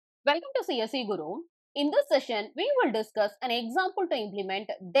Welcome to CSEGuru. In this session, we will discuss an example to implement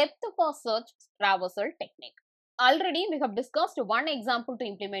depth first search traversal technique. Already, we have discussed one example to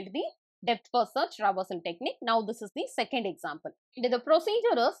implement the depth first search traversal technique. Now, this is the second example. The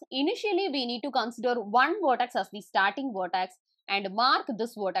procedure is, initially we need to consider one vertex as the starting vertex and mark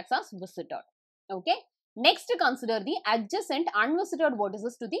this vertex as visited. Okay. Next, consider the adjacent unvisited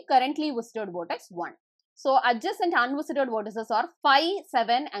vertices to the currently visited vertex 1. So, adjacent unvisited vertices are 5,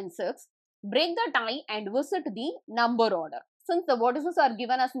 7 and 6. Break the tie and visit the number order. Since the vertices are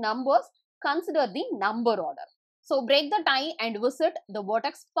given as numbers, consider the number order. So, break the tie and visit the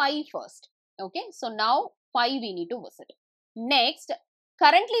vertex 5 first. Okay, so now 5 we need to visit. Next,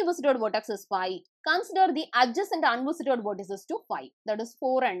 currently visited vertex is 5. Consider the adjacent unvisited vertices to 5, that is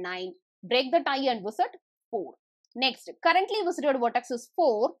 4 and 9. Break the tie and visit 4. Next, currently visited vertex is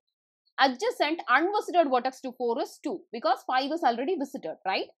 4. Adjacent unvisited vertex to 4 is 2 because 5 is already visited,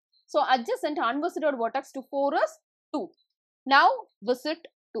 right? So, adjacent unvisited vertex to 4 is 2. Now, visit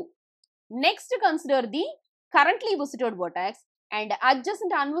 2. Next, consider the currently visited vertex and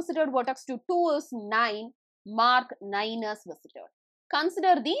adjacent unvisited vertex to 2 is 9. Mark 9 as visited.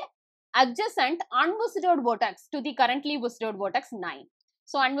 Consider the adjacent unvisited vertex to the currently visited vertex 9.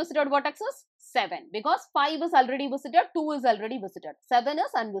 So, unvisited vertex is 7 because 5 is already visited, 2 is already visited, 7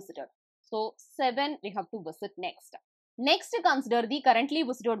 is unvisited. So, 7 we have to visit next. Next, consider the currently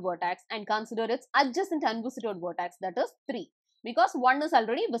visited vertex and consider its adjacent unvisited vertex, that is 3 because 1 is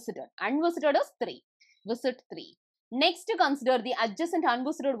already visited. Unvisited is 3. Visit 3. Next, consider the adjacent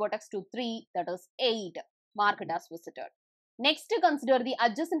unvisited vertex to 3, that is 8. Mark it as visited. Next, consider the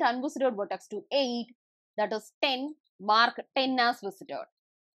adjacent unvisited vertex to 8, that is 10. Mark 10 as visited.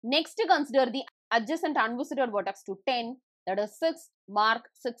 Next, consider the adjacent unvisited vertex to 10, that is 6. Mark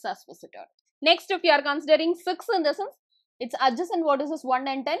 6 as visited. Next, if you are considering 6 in the sense, its adjacent vertices 1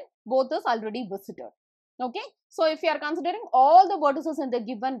 and 10, both is already visited. Okay. So, if you are considering all the vertices in the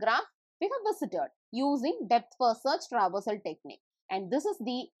given graph, we have visited using depth first search traversal technique. And this is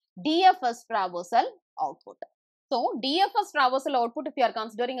the DFS traversal output. So, DFS traversal output, if you are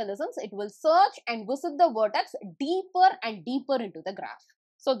considering in the sense, it will search and visit the vertex deeper and deeper into the graph.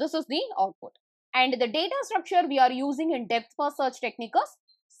 So, this is the output. And the data structure we are using in depth first search technique is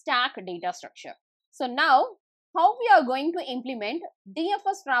stack data structure. So, now how we are going to implement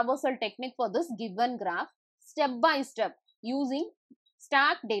DFS traversal technique for this given graph step by step using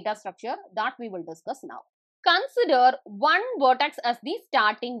stack data structure, that we will discuss now. Consider one vertex as the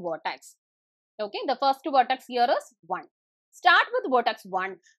starting vertex. Okay, the first vertex here is 1. Start with vertex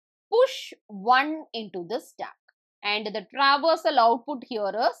 1. Push 1 into the stack. And the traversal output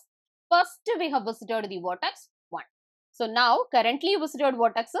here is, first we have visited the vertex 1. So, now currently visited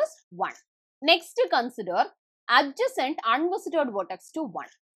vertex is 1. Next, consider adjacent unvisited vertex to 1.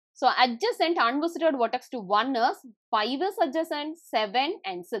 So, adjacent unvisited vertex to 1 is 5 is adjacent, 7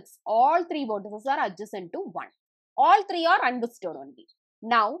 and 6. All 3 vertices are adjacent to 1. All 3 are unvisited only.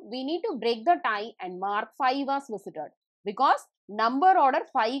 Now, we need to break the tie and mark 5 as visited because number order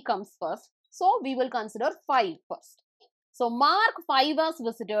 5 comes first. So, we will consider 5 first. So, mark 5 as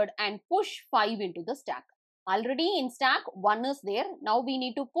visited and push 5 into the stack. Already in stack 1 is there. Now, we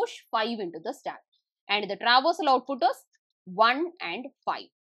need to push 5 into the stack. And the traversal output is 1 and 5.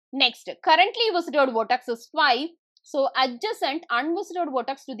 Next, currently visited vertex is 5. So, adjacent unvisited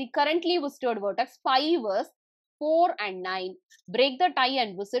vertex to the currently visited vertex 5 is 4 and 9. Break the tie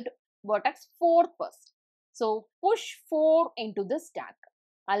and visit vertex 4 first. So, push 4 into the stack.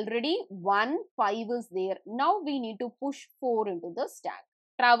 Already 1, 5 is there. Now, we need to push 4 into the stack.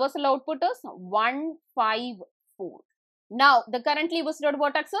 Traversal output is 1, 5, 4. Now, the currently visited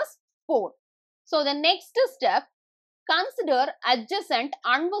vertex is 4. So, the next step, consider adjacent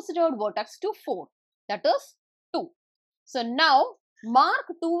unvisited vertex to 4, that is 2. So, now mark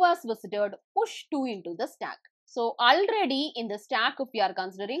 2 as visited, push 2 into the stack. So, already in the stack, if we are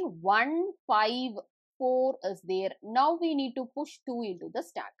considering 1, 5, 4 is there. Now, we need to push 2 into the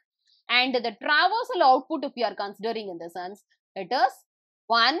stack. And the traversal output, if we are considering in the sense, it is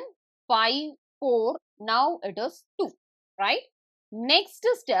 1, 5, 4. Now, it is 2, right? Next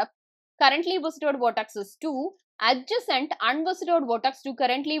step, currently visited vertex is 2. Adjacent unvisited vertex to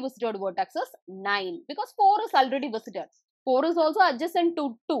currently visited vertex is 9 because 4 is already visited. 4 is also adjacent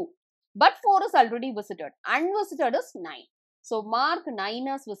to 2, but 4 is already visited. Unvisited is 9. So, mark 9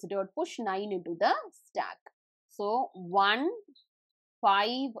 as visited, push 9 into the stack. So, 1,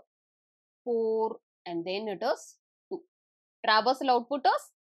 5, 4 and then it is 2. Traversal output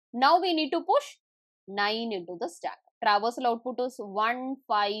is, now we need to push 9 into the stack. Traversal output is 1,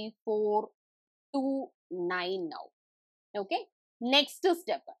 5, 4, 2, 9 now. Okay. Next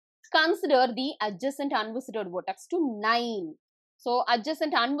step. consider the adjacent unvisited vertex to 9. So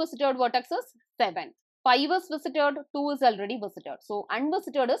adjacent unvisited vertex is 7. 5 is visited, 2 is already visited. So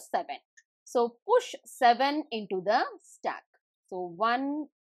unvisited is 7. So push 7 into the stack. So 1,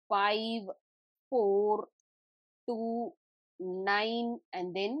 5, 4, 2, 9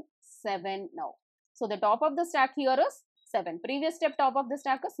 and then 7 now. So the top of the stack here is 7. Previous step top of the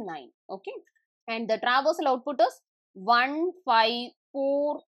stack is 9. Okay. And the traversal output is 1, 5,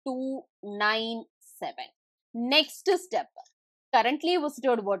 4, 2, 9, 7. Next step. Currently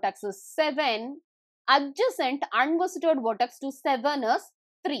visited vertex is 7. Adjacent unvisited vertex to 7 is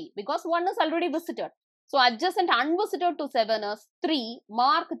 3 because 1 is already visited. So adjacent unvisited to 7 is 3.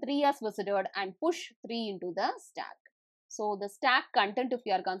 Mark 3 as visited and push 3 into the stack. So the stack content, if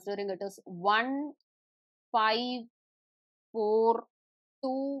you are considering it, is 1, 5, 4,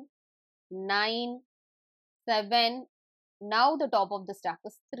 2, 9, 7. Now the top of the stack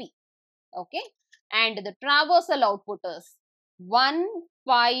is 3. Okay. And the traversal output is 1,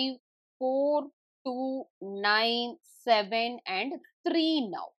 5, 4, 2, 9, 7 and 3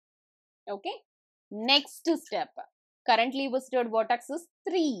 now. Okay. Next step. Currently visited vertex is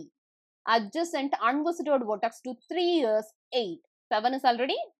 3. Adjacent unvisited vertex to 3 is 8. 7 is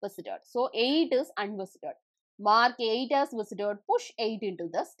already visited. So 8 is unvisited. Mark 8 as visited. Push 8 into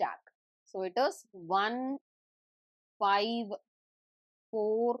the stack. So it is 1, 5,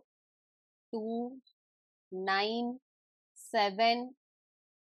 4, 2, 9, 7,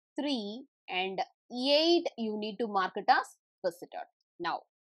 3 and 8 you need to mark it as visited. Now,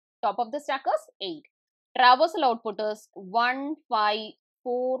 top of the stack is 8. Traversal output is 1, 5,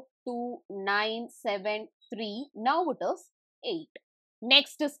 4, 2, 9, 7, 3. Now it is 8.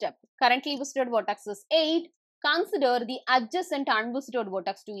 Next step. Currently visited vertex is 8. Consider the adjacent unvisited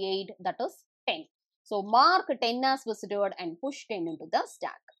vertex to 8, that is 10. So mark 10 as visited and push 10 into the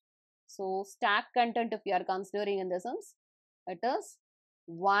stack. So stack content, if you are considering in this sense, it is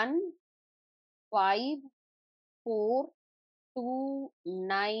 1, 5, 4, 2,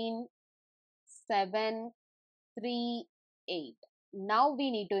 9, 7, 3, 8. Now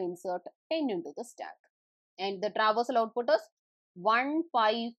we need to insert 10 into the stack. And the traversal output is 1,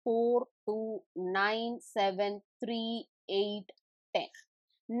 5, 4, 2, 9, 7, 3, 8, 10.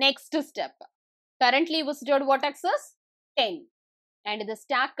 Next step. Currently visited vertex is 10. And the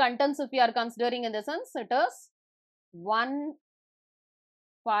stack contents, if you are considering in the sense, it is 1,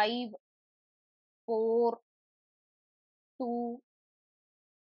 5, 4, 2,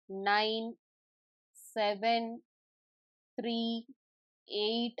 9, 7, 3,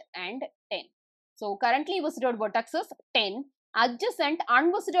 8 and 10. So currently visited vertex is 10. Adjacent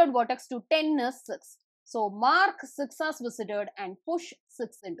unvisited vertex to 10 is 6. So mark 6 as visited and push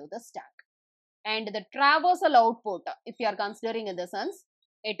 6 into the stack. And the traversal output, if you are considering in the sense,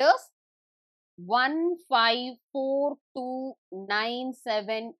 it is 1, 5, 4, 2, 9,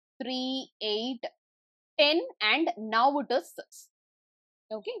 7, 3, 8, 10 and now it is 6.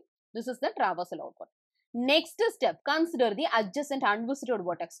 Okay, this is the traversal output. Next step, consider the adjacent unvisited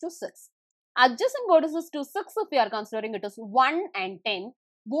vertex to 6. Adjacent vertices to 6, if we are considering it is 1 and 10,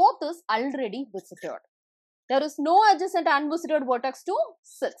 both is already visited. There is no adjacent unvisited vertex to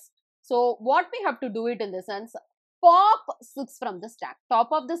 6. So what we have to do it in the sense, pop 6 from the stack. Top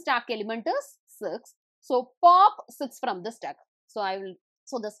of the stack element is 6. So pop 6 from the stack.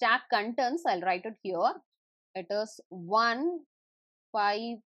 So the stack contents, I'll write it here. It is 1, 5,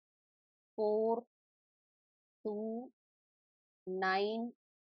 4, 2, 9,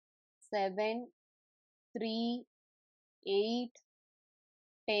 7, 3, 8,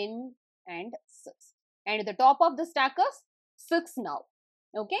 10 and 6. And the top of the stack is 6 now.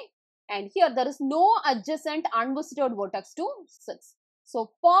 Okay. And here there is no adjacent unvisited vertex to 6.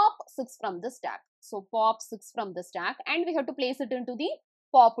 So pop 6 from the stack. So pop 6 from the stack and we have to place it into the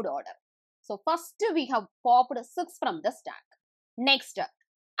popped order. So first we have popped 6 from the stack. Next,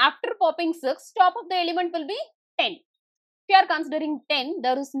 after popping 6, top of the element will be 10. If you are considering 10,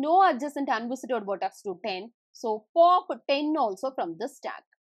 there is no adjacent unvisited vertex to 10. So pop 10 also from the stack.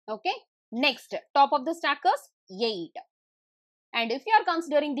 Okay. Next, top of the stack is 8. And if you are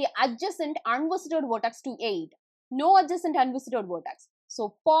considering the adjacent unvisited vertex to 8, no adjacent unvisited vertex.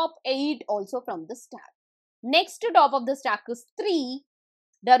 So pop 8 also from the stack. Next top of the stack is 3.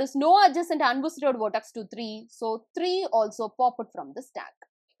 There is no adjacent unvisited vertex to 3. So 3 also pop it from the stack.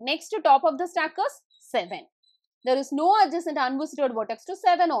 Next top of the stack is 7. There is no adjacent unvisited vertex to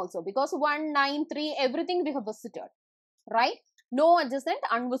 7 also because 1, 9, 3, everything we have visited. Right? No adjacent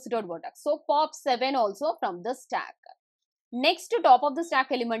unvisited vertex. So pop 7 also from the stack. Next top of the stack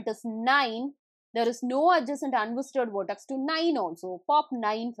element is 9. There is no adjacent unvisited vertex to 9 also. Pop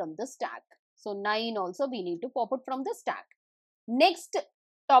 9 from the stack. So 9 also we need to pop it from the stack. Next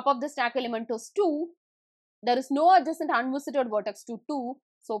top of the stack element is 2. There is no adjacent unvisited vertex to 2.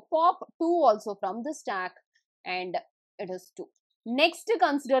 So pop 2 also from the stack and it is 2. Next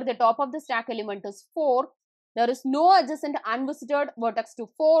consider the top of the stack element is 4. There is no adjacent unvisited vertex to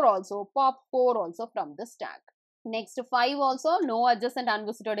 4 also. Pop 4 also from the stack. Next 5 also no adjacent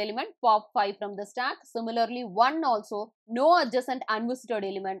unvisited element. Pop 5 from the stack. Similarly 1 also no adjacent unvisited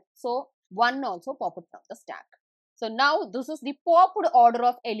element. So 1 also pop it from the stack. So now this is the popped order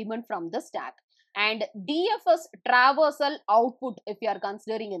of element from the stack. And DFS traversal output, if you are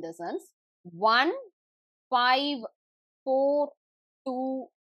considering in the sense 1, 5, 4, 2,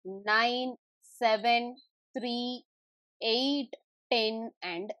 9, 7, 3, 8, 10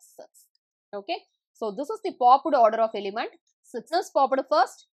 and 6. Okay. So this is the popped order of element. 6 is popped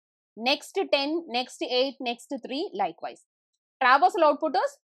first, next 10, next 8, next 3 likewise. Traversal output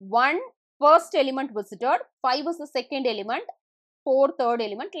is 1 first element visited, 5 is the second element, 4 third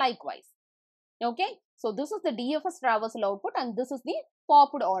element likewise. Okay. So this is the DFS traversal output and this is the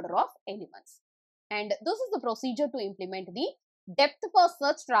popped order of elements. And this is the procedure to implement the depth first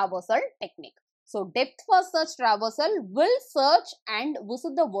search traversal technique. So depth first search traversal will search and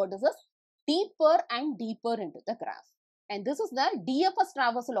visit the vertices deeper and deeper into the graph. And this is the DFS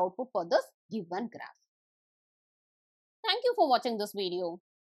traversal output for this given graph. Thank you for watching this video.